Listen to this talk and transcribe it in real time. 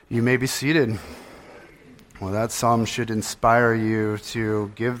You may be seated. Well, that psalm should inspire you to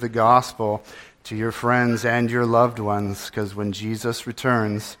give the gospel to your friends and your loved ones, because when Jesus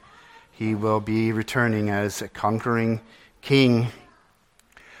returns, he will be returning as a conquering king.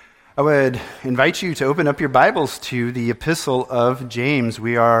 I would invite you to open up your Bibles to the Epistle of James.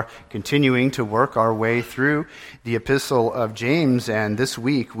 We are continuing to work our way through the Epistle of James, and this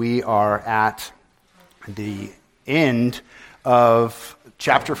week we are at the end of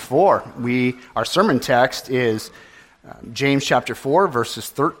chapter 4. Our sermon text is James chapter 4, verses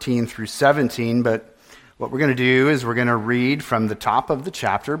 13 through 17, but what we're going to do is we're going to read from the top of the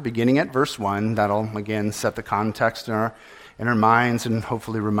chapter, beginning at verse 1. That'll, again, set the context in our minds and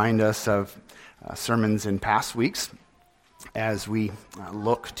hopefully remind us of sermons in past weeks as we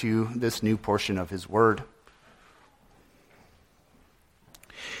look to this new portion of his word.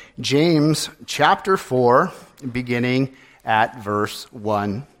 James chapter 4, beginning at verse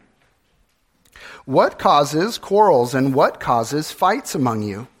 1. What causes quarrels and what causes fights among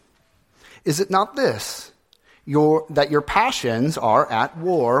you? Is it not this, that your passions are at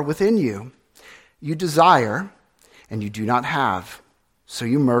war within you? You desire, and you do not have, so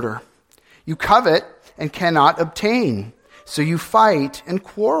you murder. You covet and cannot obtain, so you fight and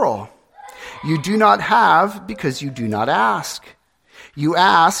quarrel. You do not have because you do not ask. You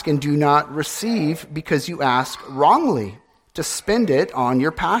ask and do not receive because you ask wrongly, to spend it on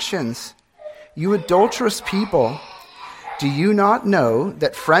your passions. You adulterous people, do you not know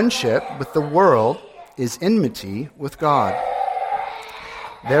that friendship with the world is enmity with God?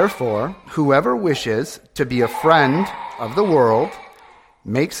 Therefore, whoever wishes to be a friend of the world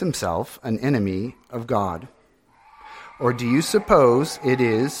makes himself an enemy of God. Or do you suppose it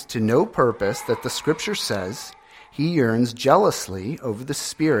is to no purpose that the Scripture says, he yearns jealously over the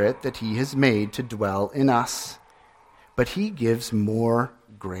Spirit that he has made to dwell in us? But he gives more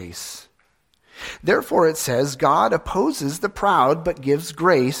grace. Therefore it says, God opposes the proud, but gives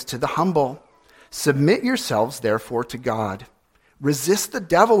grace to the humble. Submit yourselves, therefore, to God. Resist the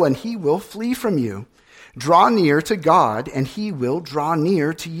devil, and he will flee from you. Draw near to God, and he will draw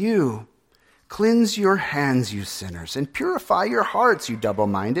near to you. Cleanse your hands, you sinners, and purify your hearts, you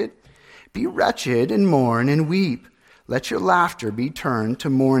double-minded. Be wretched and mourn and weep. Let your laughter be turned to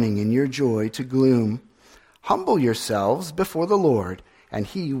mourning and your joy to gloom. Humble yourselves before the Lord, and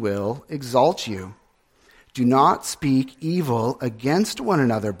he will exalt you. Do not speak evil against one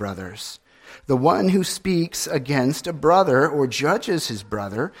another, brothers. The one who speaks against a brother or judges his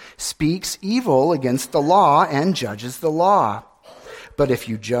brother speaks evil against the law and judges the law. But if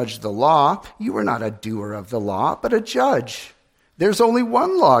you judge the law, you are not a doer of the law, but a judge. There's only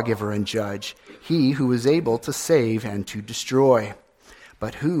one lawgiver and judge, he who is able to save and to destroy.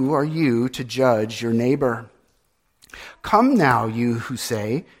 But who are you to judge your neighbor? Come now, you who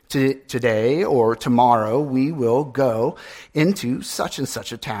say, today or tomorrow we will go into such and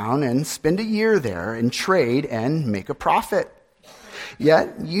such a town and spend a year there and trade and make a profit.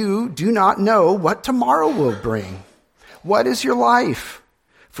 Yet you do not know what tomorrow will bring. What is your life?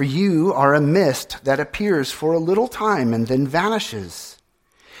 For you are a mist that appears for a little time and then vanishes.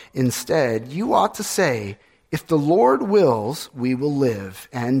 Instead, you ought to say, if the Lord wills, we will live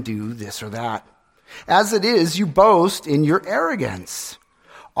and do this or that. As it is, you boast in your arrogance.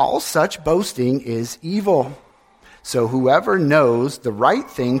 All such boasting is evil. So whoever knows the right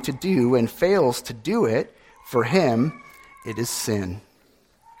thing to do and fails to do it, for him it is sin.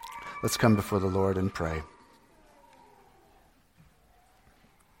 Let's come before the Lord and pray.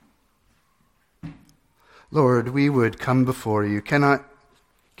 Lord, we would come before you.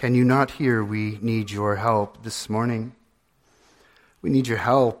 Can you not hear we need your help this morning? We need your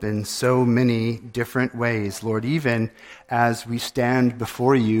help in so many different ways, Lord, even as we stand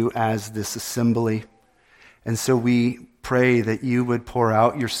before you as this assembly. And so we pray that you would pour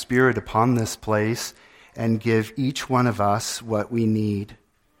out your Spirit upon this place and give each one of us what we need.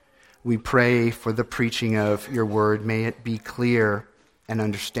 We pray for the preaching of your word. May it be clear and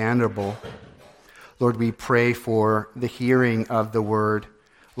understandable. Lord, we pray for the hearing of the word.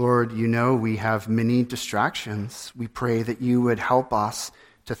 Lord, you know we have many distractions. We pray that you would help us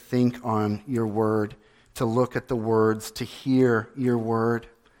to think on your word, to look at the words, to hear your word,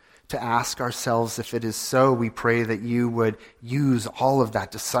 to ask ourselves if it is so. We pray that you would use all of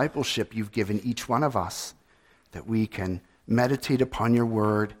that discipleship you've given each one of us, that we can meditate upon your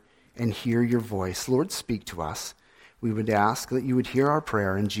word and hear your voice. Lord, speak to us. We would ask that you would hear our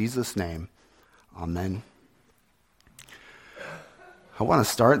prayer in Jesus' name. Amen. I want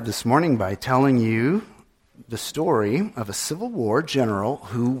to start this morning by telling you the story of a Civil War general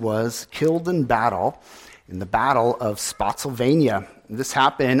who was killed in battle, in the Battle of Spotsylvania. This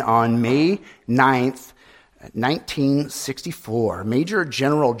happened on May 9th, 1964. Major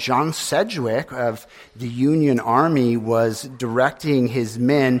General John Sedgwick of the Union Army was directing his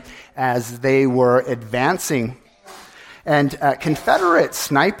men as they were advancing. And Confederate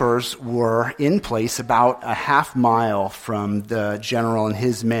snipers were in place about a half mile from the general and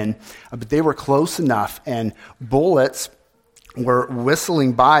his men, but they were close enough, and bullets were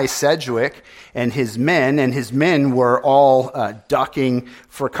whistling by Sedgwick and his men were all ducking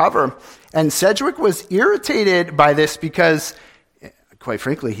for cover. And Sedgwick was irritated by this because, quite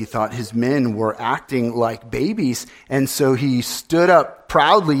frankly, he thought his men were acting like babies. And so he stood up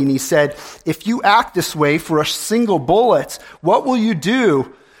proudly and he said, "If you act this way for a single bullet, what will you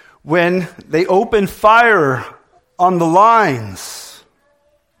do when they open fire on the lines?"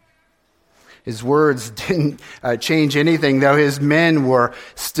 His words didn't change anything, though his men were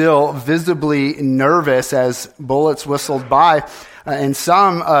still visibly nervous as bullets whistled by. And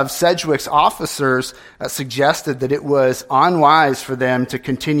some of Sedgwick's officers suggested that it was unwise for them to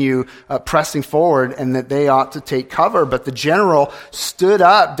continue pressing forward and that they ought to take cover. But the general stood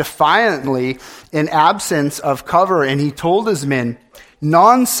up defiantly in absence of cover, and he told his men,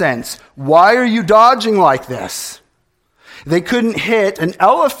 "Nonsense! Why are you dodging like this? They couldn't hit an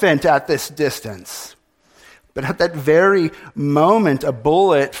elephant at this distance." But at that very moment, a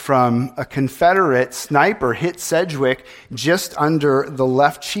bullet from a Confederate sniper hit Sedgwick just under the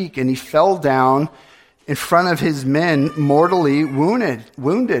left cheek, and he fell down in front of his men, mortally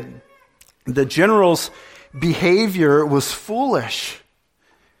wounded. The general's behavior was foolish.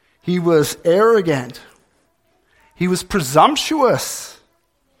 He was arrogant. He was presumptuous.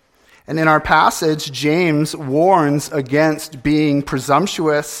 And in our passage, James warns against being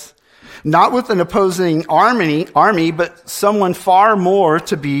presumptuous, not with an opposing army, but someone far more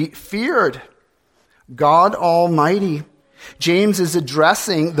to be feared, God Almighty. James is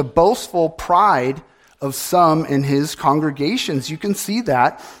addressing the boastful pride of some in his congregations. You can see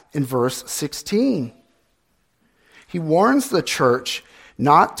that in verse 16. He warns the church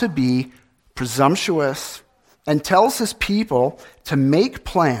not to be presumptuous and tells his people to make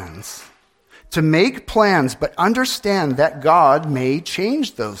plans, but understand that God may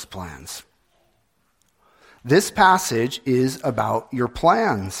change those plans. This passage is about your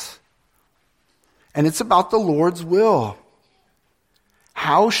plans, and it's about the Lord's will.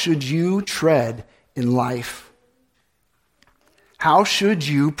 How should you tread in life? How should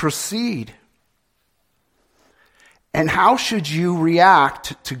you proceed? And how should you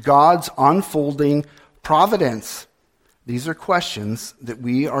react to God's unfolding providence? These are questions that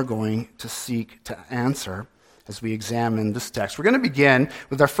we are going to seek to answer as we examine this text. We're going to begin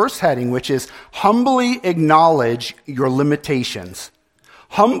with our first heading, which is humbly acknowledge your limitations.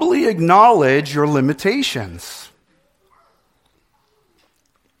 Humbly acknowledge your limitations.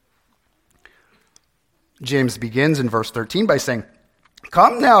 James begins in verse 13 by saying,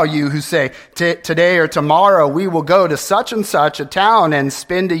 "Come now, you who say, today or tomorrow we will go to such and such a town and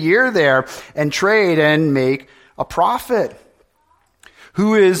spend a year there and trade and make a profit."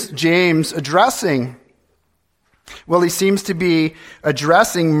 Who is James addressing? Well, he seems to be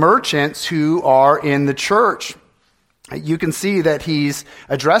addressing merchants who are in the church. You can see that he's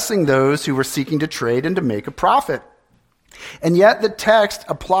addressing those who were seeking to trade and to make a profit. And yet the text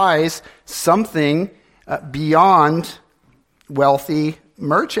applies something beyond wealthy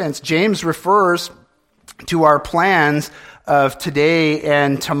merchants. James refers to our plans of today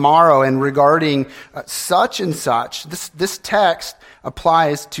and tomorrow and regarding such and such. This text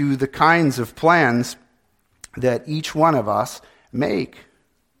applies to the kinds of plans that each one of us make.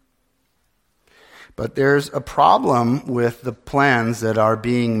 But there's a problem with the plans that are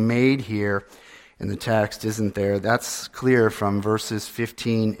being made here in the text, isn't there? That's clear from verses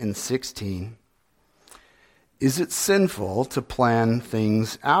 15 and 16. Is it sinful to plan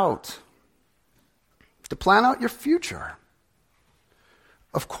things out? To plan out your future?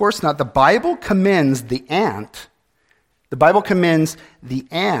 Of course not. The Bible commends the ant. The Bible commends the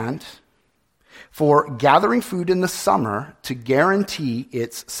ant for gathering food in the summer to guarantee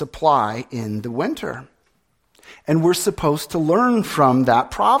its supply in the winter. And we're supposed to learn from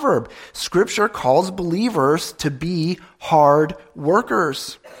that proverb. Scripture calls believers to be hard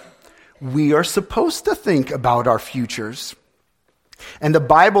workers. We are supposed to think about our futures. And the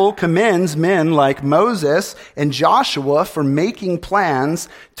Bible commends men like Moses and Joshua for making plans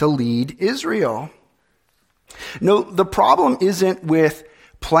to lead Israel. No, the problem isn't with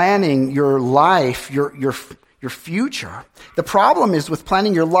planning your life, your future. The problem is with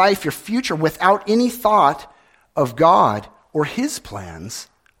planning your life, your future, without any thought of God or his plans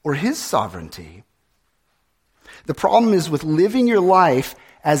or his sovereignty. The problem is with living your life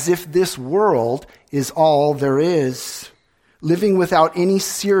as if this world is all there is, living without any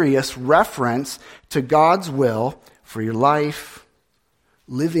serious reference to God's will for your life,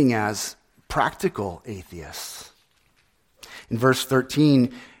 living as practical atheists. In verse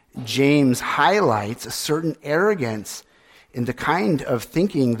 13, James highlights a certain arrogance in the kind of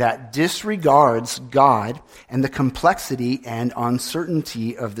thinking that disregards God and the complexity and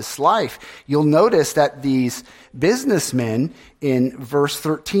uncertainty of this life. You'll notice that these businessmen in verse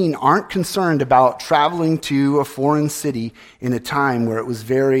 13 aren't concerned about traveling to a foreign city in a time where it was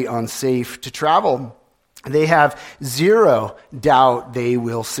very unsafe to travel. They have zero doubt they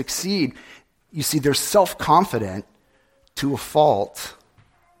will succeed. You see, they're self-confident to a fault.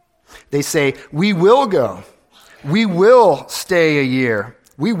 They say, we will go. We will stay a year.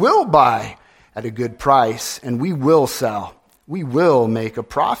 We will buy at a good price, and we will sell. We will make a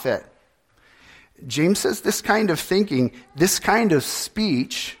profit. James says this kind of thinking, this kind of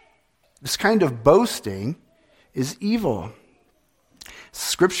speech, this kind of boasting is evil.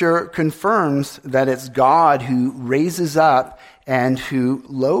 Scripture confirms that it's God who raises up and who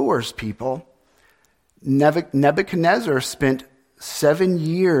lowers people. Nebuchadnezzar spent 7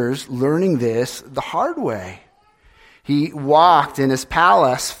 years learning this the hard way. He walked in his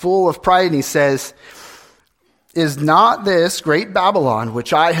palace full of pride, and he says, "Is not this great Babylon,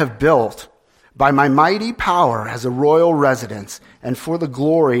 which I have built by my mighty power as a royal residence and for the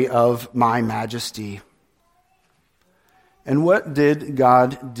glory of my majesty?" And what did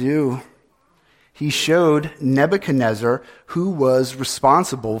God do? He showed Nebuchadnezzar who was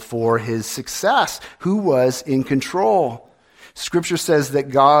responsible for his success, who was in control. Scripture says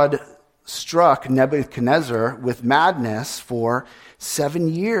that God struck Nebuchadnezzar with madness for 7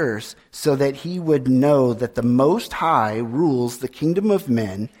 years so that he would know that the Most High rules the kingdom of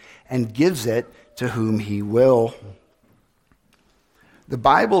men and gives it to whom he will. The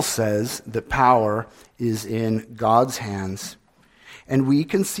Bible says that power is in God's hands, and we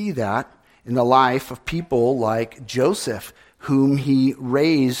can see that in the life of people like Joseph, whom he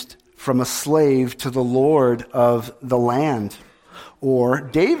raised from a slave to the Lord of the land. Or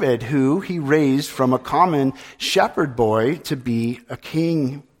David, who he raised from a common shepherd boy to be a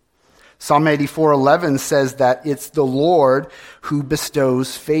king. Psalm 84:11 says that it's the Lord who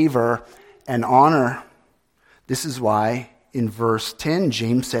bestows favor and honor. This is why in verse 10,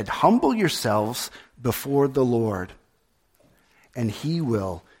 James said, "Humble yourselves before the Lord, and he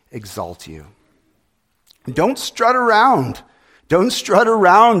will exalt you." Don't strut around. Don't strut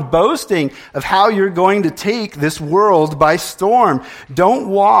around boasting of how you're going to take this world by storm. Don't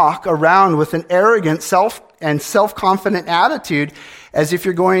walk around with an arrogant self-confident attitude as if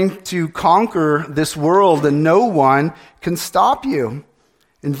you're going to conquer this world and no one can stop you.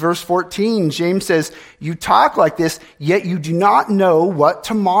 In verse 14, James says, "You talk like this, yet you do not know what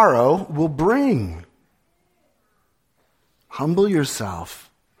tomorrow will bring." Humble yourself.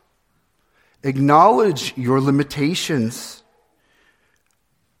 Acknowledge your limitations.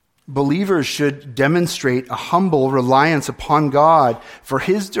 Believers should demonstrate a humble reliance upon God for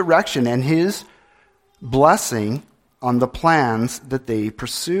his direction and his blessing on the plans that they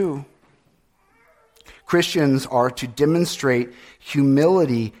pursue. Christians are to demonstrate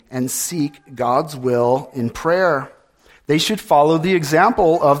humility and seek God's will in prayer. They should follow the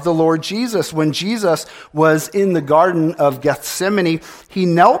example of the Lord Jesus. When Jesus was in the Garden of Gethsemane, he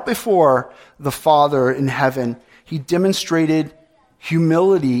knelt before the Father in heaven. He demonstrated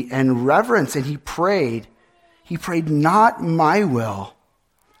humility and reverence, and he prayed. He prayed, "Not my will,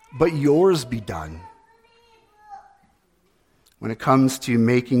 but yours be done." When it comes to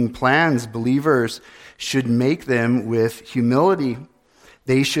making plans, believers should make them with humility.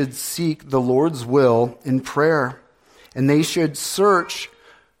 They should seek the Lord's will in prayer, and they should search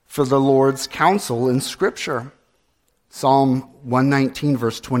for the Lord's counsel in Scripture. Psalm 119,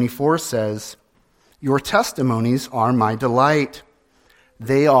 verse 24 says, "Your testimonies are my delight.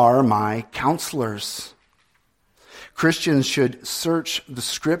 They are my counselors." Christians should search the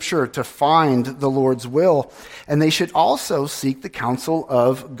Scripture to find the Lord's will, and they should also seek the counsel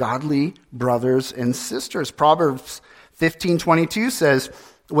of godly brothers and sisters. Proverbs 15:22 says,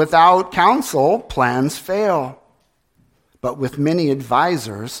 "Without counsel, plans fail, but with many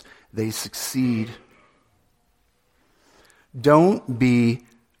advisors, they succeed." Don't be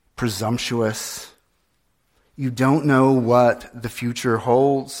presumptuous. You don't know what the future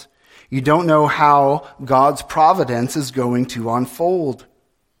holds. You don't know how God's providence is going to unfold.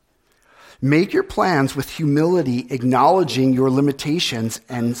 Make your plans with humility, acknowledging your limitations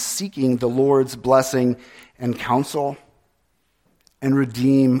and seeking the Lord's blessing and counsel. and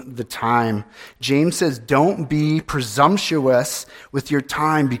redeem the time. James says, don't be presumptuous with your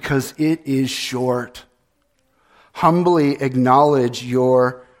time because it is short. Humbly acknowledge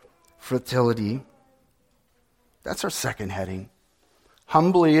your fertility. That's our second heading.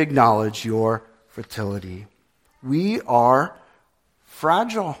 Humbly acknowledge your fertility. We are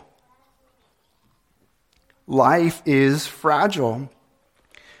fragile. Life is fragile.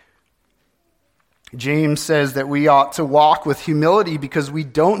 James says that we ought to walk with humility because we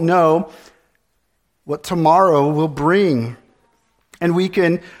don't know what tomorrow will bring. And we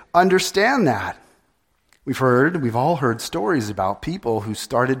can understand that. We've all heard stories about people who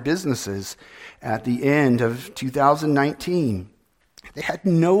started businesses at the end of 2019. They had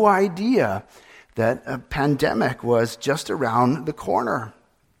no idea that a pandemic was just around the corner.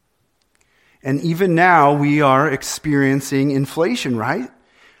 And even now we are experiencing inflation, right?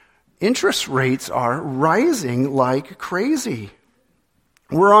 Interest rates are rising like crazy.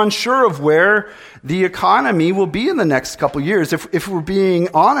 We're unsure of where the economy will be in the next couple years. If we're being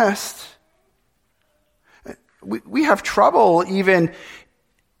honest, we have trouble even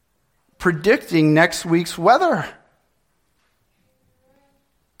predicting next week's weather.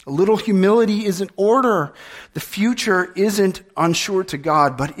 A little humility is in order. The future isn't unsure to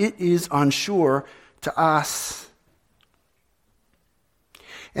God, but it is unsure to us.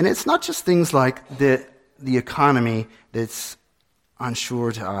 And it's not just things like the economy that's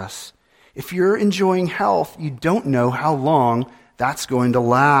unsure to us. If you're enjoying health, you don't know how long that's going to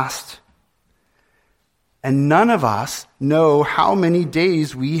last. And none of us know how many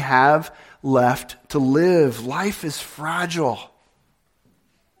days we have left to live. Life is fragile.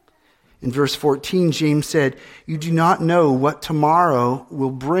 In verse 14, James said, you do not know what tomorrow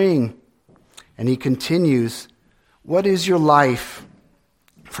will bring. And he continues, what is your life?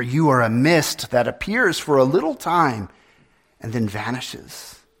 For you are a mist that appears for a little time and then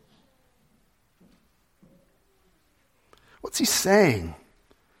vanishes. What's he saying?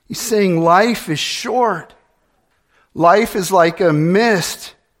 He's saying life is short. Life is like a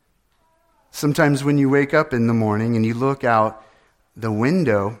mist. Sometimes when you wake up in the morning and you look out the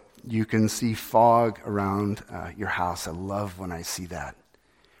window, you can see fog around your house. I love when I see that.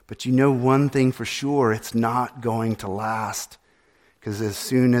 But you know one thing for sure, it's not going to last. Because as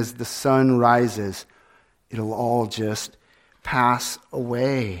soon as the sun rises, it'll all just pass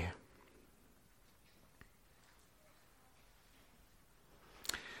away.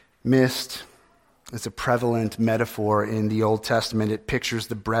 Mist is a prevalent metaphor in the Old Testament. It pictures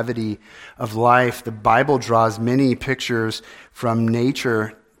the brevity of life. The Bible draws many pictures from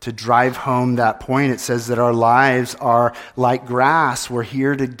nature to drive home that point. It says that our lives are like grass. We're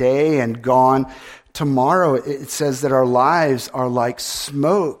here today and gone tomorrow. It says that our lives are like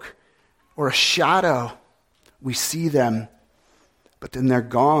smoke or a shadow. We see them, but then they're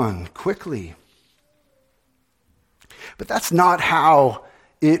gone quickly. But that's not how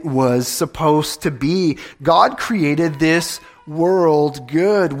it was supposed to be. God created this world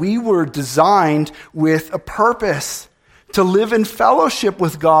good. We were designed with a purpose to live in fellowship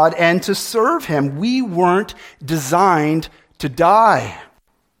with God and to serve Him. We weren't designed to die.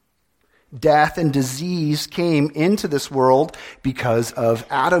 Death and disease came into this world because of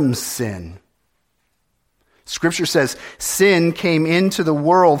Adam's sin. Scripture says sin came into the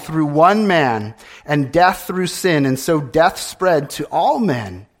world through one man, and death through sin, and so death spread to all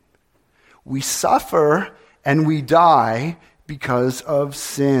men. We suffer and we die because of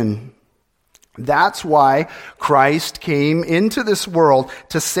sin. That's why Christ came into this world,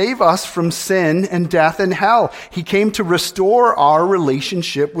 to save us from sin and death and hell. He came to restore our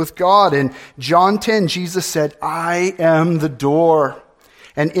relationship with God. In John 10, Jesus said, I am the door,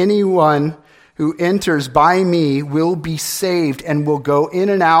 and anyone who enters by me will be saved and will go in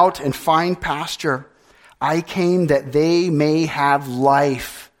and out and find pasture. I came that they may have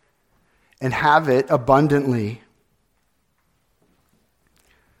life and have it abundantly.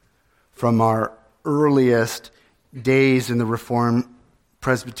 From our earliest days in the Reformed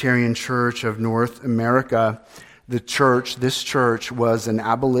Presbyterian Church of North America, this church was an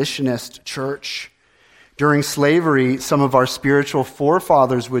abolitionist church. During slavery, some of our spiritual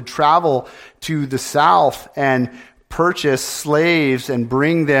forefathers would travel to the South and purchase slaves and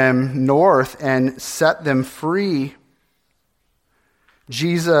bring them north and set them free.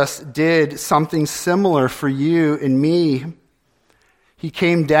 Jesus did something similar for you and me. He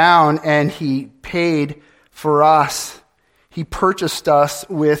came down and He paid for us. He purchased us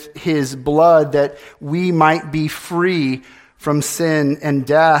with His blood that we might be free from sin and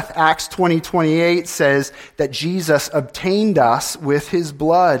death. Acts 20:28 says that Jesus obtained us with His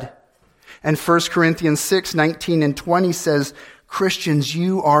blood. And 1 Corinthians 6:19 and 20 says, Christians,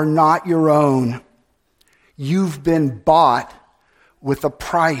 you are not your own. You've been bought with a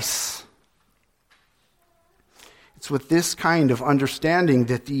price. It's with this kind of understanding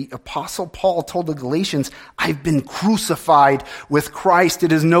that the Apostle Paul told the Galatians, I've been crucified with Christ.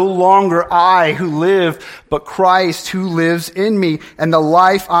 It is no longer I who live, but Christ who lives in me. And the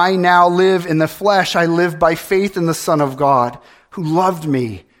life I now live in the flesh, I live by faith in the Son of God, who loved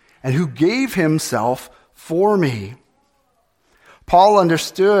me and who gave himself for me. Paul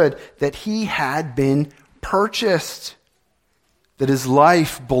understood that he had been purchased, that his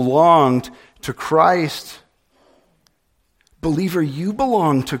life belonged to Christ. Believer, you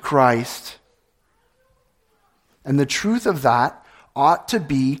belong to Christ. And the truth of that ought to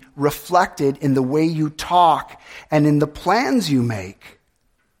be reflected in the way you talk and in the plans you make.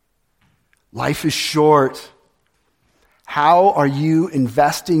 Life is short. How are you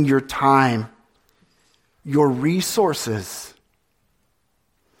investing your time, your resources?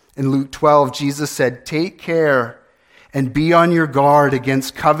 In Luke 12, Jesus said, take care and be on your guard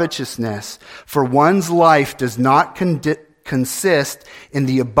against covetousness, for one's life does not consist in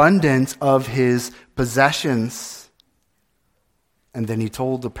the abundance of his possessions. And then he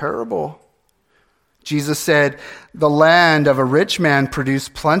told the parable. Jesus said, the land of a rich man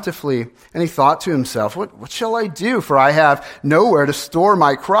produced plentifully. And he thought to himself, what shall I do? For I have nowhere to store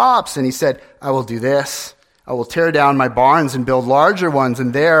my crops. And he said, I will do this. I will tear down my barns and build larger ones,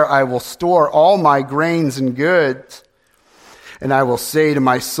 and there I will store all my grains and goods. And I will say to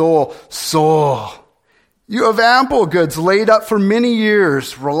my soul, soul, you have ample goods laid up for many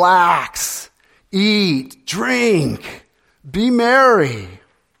years. Relax, eat, drink, be merry.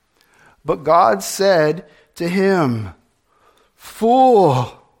 But God said to him,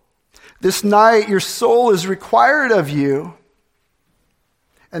 fool, this night your soul is required of you.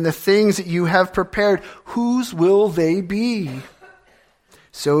 And the things that you have prepared, whose will they be?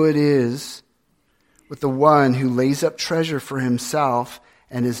 So it is with the one who lays up treasure for himself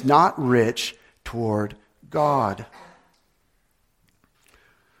and is not rich toward God.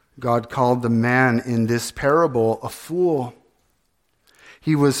 God called the man in this parable a fool.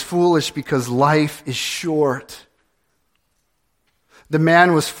 He was foolish because life is short. The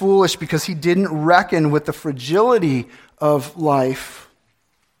man was foolish because he didn't reckon with the fragility of life,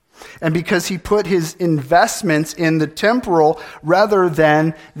 and because he put his investments in the temporal rather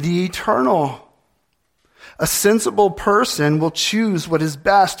than the eternal. A sensible person will choose what is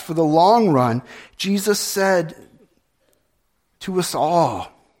best for the long run. Jesus said to us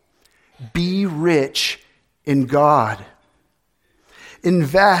all, be rich in God.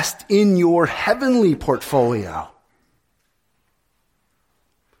 Invest in your heavenly portfolio.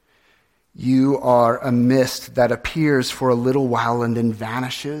 You are a mist that appears for a little while and then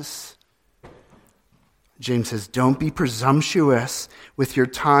vanishes. James says, don't be presumptuous with your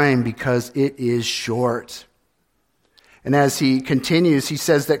time because it is short. And as he continues, he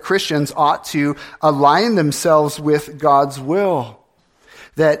says that Christians ought to align themselves with God's will,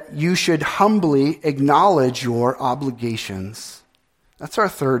 that you should humbly acknowledge your obligations. That's our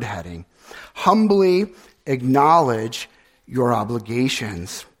third heading. Humbly acknowledge your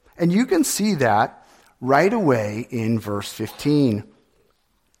obligations. And you can see that right away in verse 15.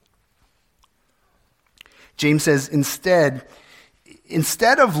 James says, instead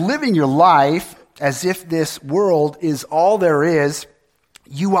of living your life as if this world is all there is,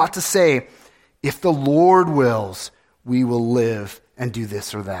 you ought to say, if the Lord wills, we will live and do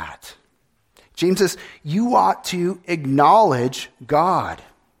this or that. James says, you ought to acknowledge God.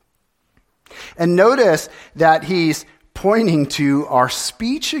 And notice that he's pointing to our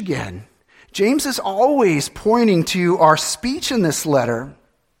speech again. James is always pointing to our speech in this letter.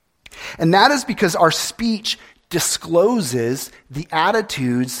 And that is because our speech discloses the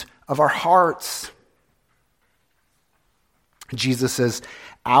attitudes of our hearts. Jesus says,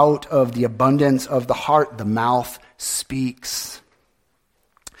 out of the abundance of the heart, the mouth speaks.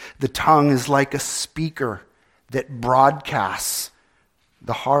 The tongue is like a speaker that broadcasts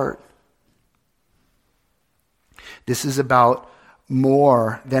the heart. This is about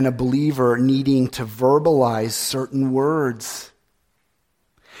more than a believer needing to verbalize certain words.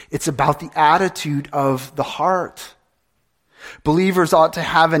 It's about the attitude of the heart. Believers ought to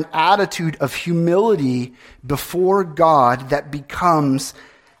have an attitude of humility before God that becomes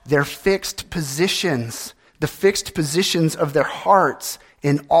their fixed positions, the fixed positions of their hearts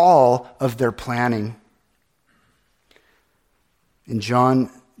in all of their planning. In John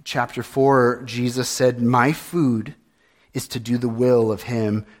chapter 4, Jesus said, my food is to do the will of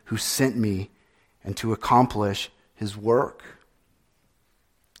him who sent me and to accomplish his work.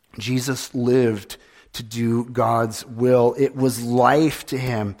 Jesus lived to do God's will. It was life to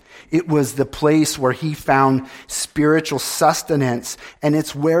him. It was the place where he found spiritual sustenance, and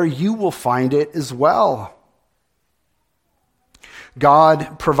it's where you will find it as well.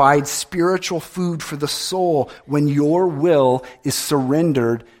 God provides spiritual food for the soul when your will is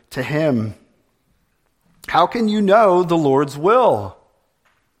surrendered to him. How can you know the Lord's will?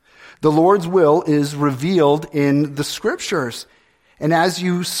 The Lord's will is revealed in the Scriptures. And as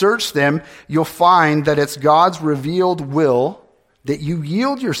you search them, you'll find that it's God's revealed will that you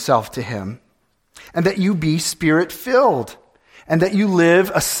yield yourself to him, and that you be Spirit-filled, and that you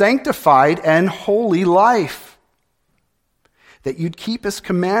live a sanctified and holy life, that you'd keep his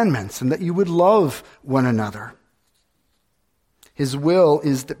commandments, and that you would love one another. His will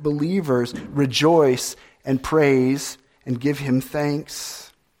is that believers rejoice and praise and give him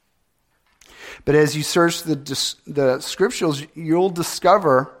thanks. But as you search the Scriptures, you'll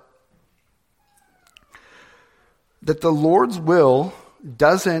discover that the Lord's will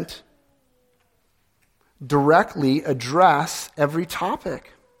doesn't directly address every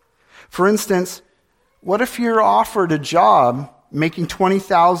topic. For instance, what if you're offered a job making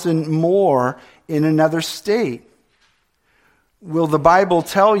 $20,000 more in another state? Will the Bible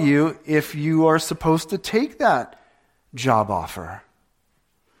tell you if you are supposed to take that job offer?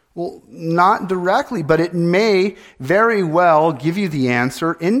 Well, not directly, but it may very well give you the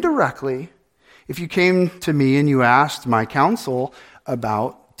answer indirectly. If you came to me and you asked my counsel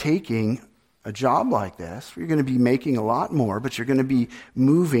about taking a job like this, you're going to be making a lot more, but you're going to be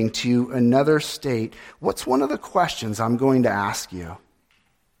moving to another state. What's one of the questions I'm going to ask you?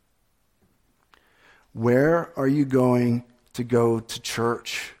 Where are you going to go to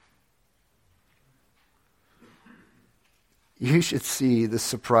church? You should see the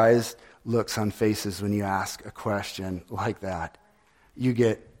surprised looks on faces when you ask a question like that. You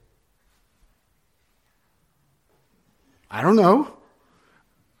get, I don't know.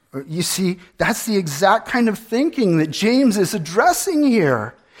 You see, that's the exact kind of thinking that James is addressing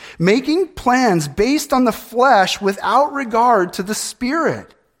here. Making plans based on the flesh without regard to the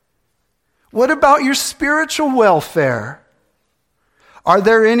Spirit. What about your spiritual welfare? Are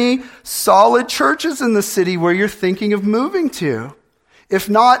there any solid churches in the city where you're thinking of moving to? If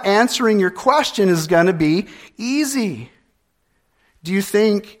not, answering your question is going to be easy. Do you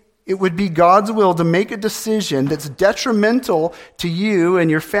think it would be God's will to make a decision that's detrimental to you and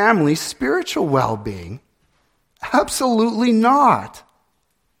your family's spiritual well-being? Absolutely not.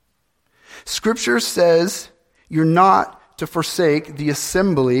 Scripture says you're not to forsake the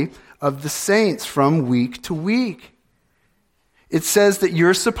assembly of the saints from week to week. It says that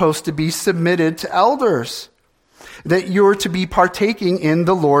you're supposed to be submitted to elders, that you're to be partaking in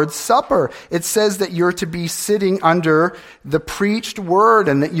the Lord's Supper. It says that you're to be sitting under the preached word,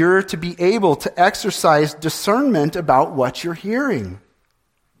 and that you're to be able to exercise discernment about what you're hearing.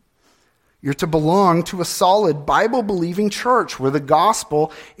 You're to belong to a solid Bible-believing church where the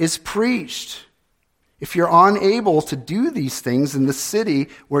gospel is preached. If you're unable to do these things in the city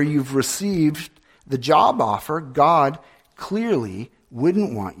where you've received the job offer, God clearly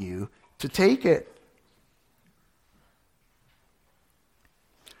wouldn't want you to take it.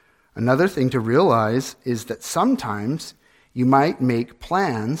 Another thing to realize is that sometimes you might make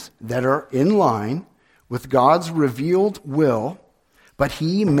plans that are in line with God's revealed will, but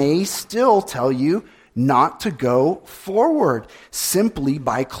he may still tell you not to go forward simply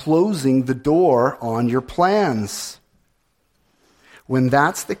by closing the door on your plans. When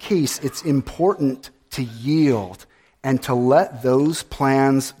that's the case, it's important to yield and to let those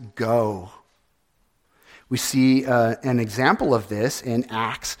plans go. We see an example of this in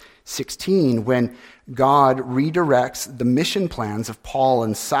Acts 16 when God redirects the mission plans of Paul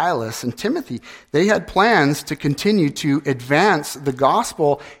and Silas and Timothy. They had plans to continue to advance the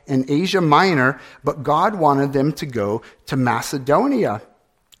gospel in Asia Minor, but God wanted them to go to Macedonia.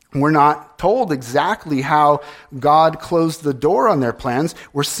 We're not told exactly how God closed the door on their plans.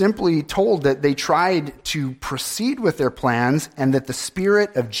 We're simply told that they tried to proceed with their plans and that the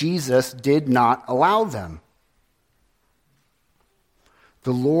Spirit of Jesus did not allow them.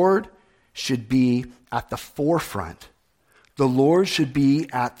 The Lord should be at the forefront. The Lord should be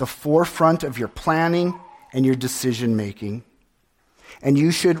at the forefront of your planning and your decision making. And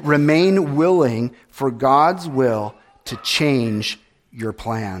you should remain willing for God's will to change your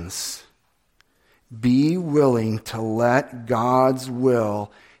plans. Be willing to let God's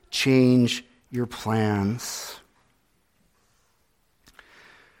will change your plans.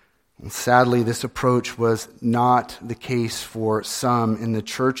 And sadly, this approach was not the case for some in the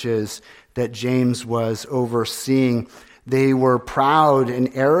churches that James was overseeing. They were proud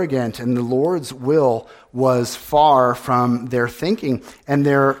and arrogant, and the Lord's will was far from their thinking, and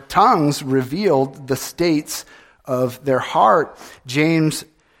their tongues revealed the states of their heart. James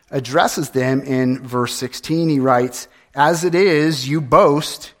addresses them in verse 16. He writes, "As it is, you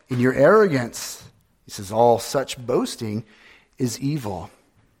boast in your arrogance." He says, all such boasting is evil.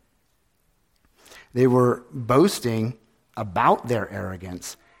 They were boasting about their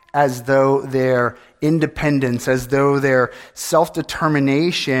arrogance, as though their independence, as though their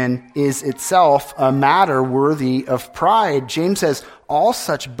self-determination is itself a matter worthy of pride. James says all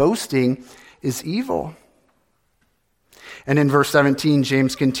such boasting is evil. And in verse 17,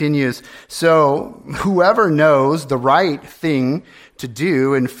 James continues, "So whoever knows the right thing to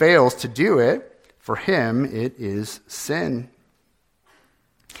do and fails to do it, for him it is sin."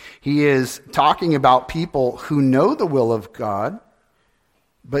 He is talking about people who know the will of God,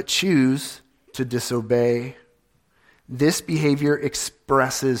 but choose to disobey. This behavior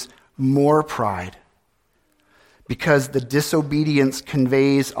expresses more pride, because the disobedience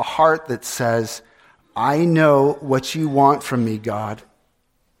conveys a heart that says, "I know what you want from me, God,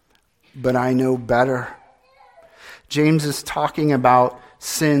 but I know better." James is talking about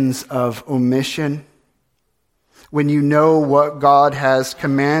sins of omission. When you know what God has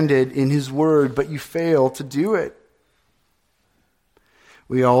commanded in his word, but you fail to do it.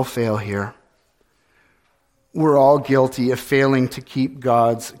 We all fail here. We're all guilty of failing to keep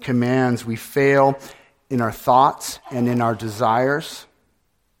God's commands. We fail in our thoughts and in our desires.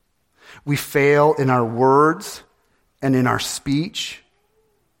 We fail in our words and in our speech.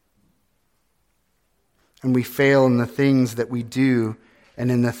 And we fail in the things that we do and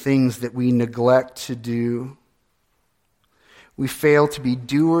in the things that we neglect to do. We fail to be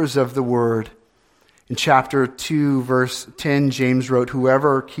doers of the word. In chapter 2, verse 10, James wrote,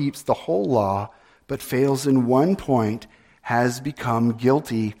 "Whoever keeps the whole law but fails in one point has become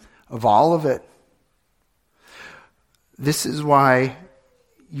guilty of all of it." This is why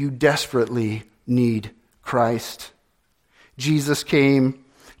you desperately need Christ. Jesus came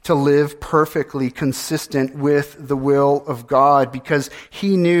to live perfectly consistent with the will of God because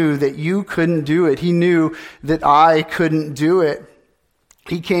he knew that you couldn't do it. He knew that I couldn't do it.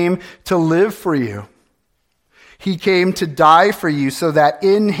 He came to live for you. He came to die for you so that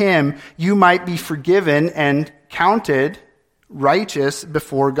in him you might be forgiven and counted righteous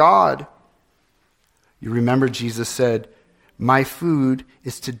before God. You remember Jesus said, "My food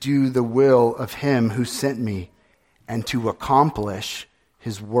is to do the will of him who sent me and to accomplish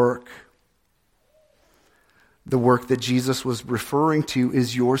his work." The work that Jesus was referring to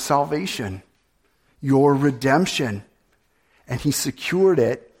is your salvation, your redemption, and he secured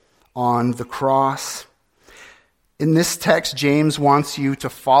it on the cross. In this text, James wants you to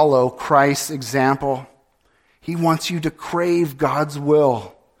follow Christ's example. He wants you to crave God's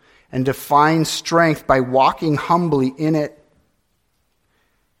will and to find strength by walking humbly in it.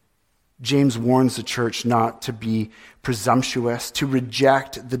 James warns the church not to be presumptuous, to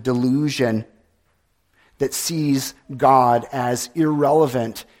reject the delusion that sees God as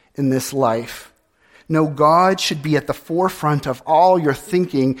irrelevant in this life. No, God should be at the forefront of all your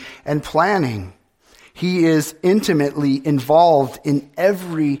thinking and planning. He is intimately involved in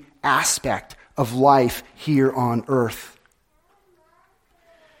every aspect of life here on earth.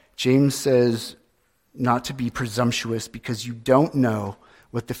 James says not to be presumptuous because you don't know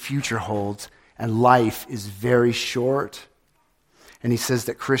what the future holds, and life is very short. And he says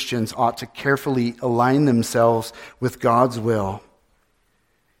that Christians ought to carefully align themselves with God's will.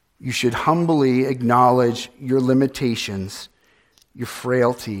 You should humbly acknowledge your limitations, your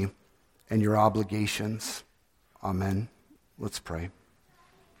frailty, and your obligations. Amen. Let's pray.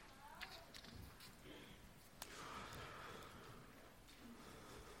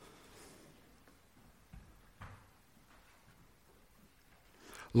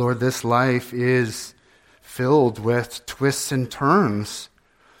 Lord, this life is filled with twists and turns.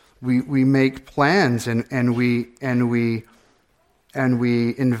 We make plans and we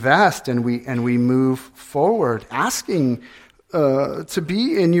invest and we move forward, asking to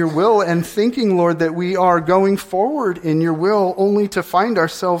be in your will and thinking, Lord, that we are going forward in your will, only to find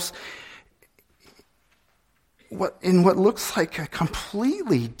ourselves in what looks like a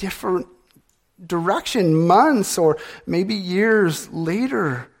completely different direction months or maybe years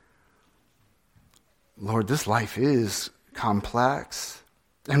later. Lord, this life is complex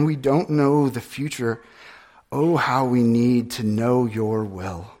and we don't know the future. Oh, how we need to know your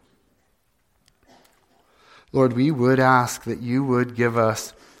will. Lord, we would ask that you would give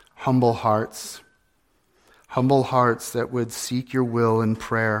us humble hearts that would seek your will in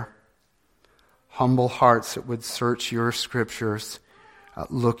prayer, Humble hearts that would search your scriptures,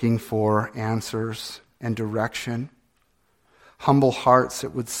 looking for answers and direction. Humble hearts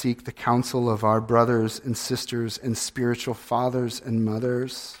that would seek the counsel of our brothers and sisters and spiritual fathers and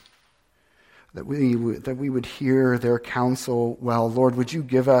mothers, that we would hear their counsel well. Lord, would you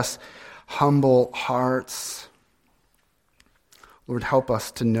give us humble hearts? Lord, help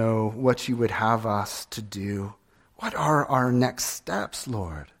us to know what you would have us to do. What are our next steps,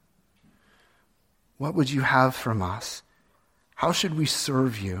 Lord? What would you have from us? How should we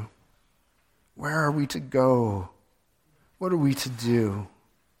serve you? Where are we to go? What are we to do?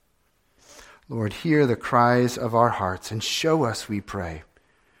 Lord, hear the cries of our hearts and show us, we pray.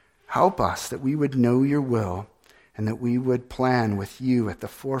 Help us that we would know your will and that we would plan with you at the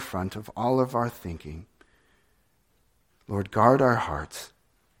forefront of all of our thinking. Lord, guard our hearts.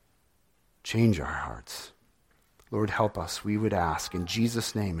 Change our hearts. Lord, help us, we would ask in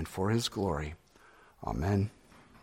Jesus' name and for his glory. Amen.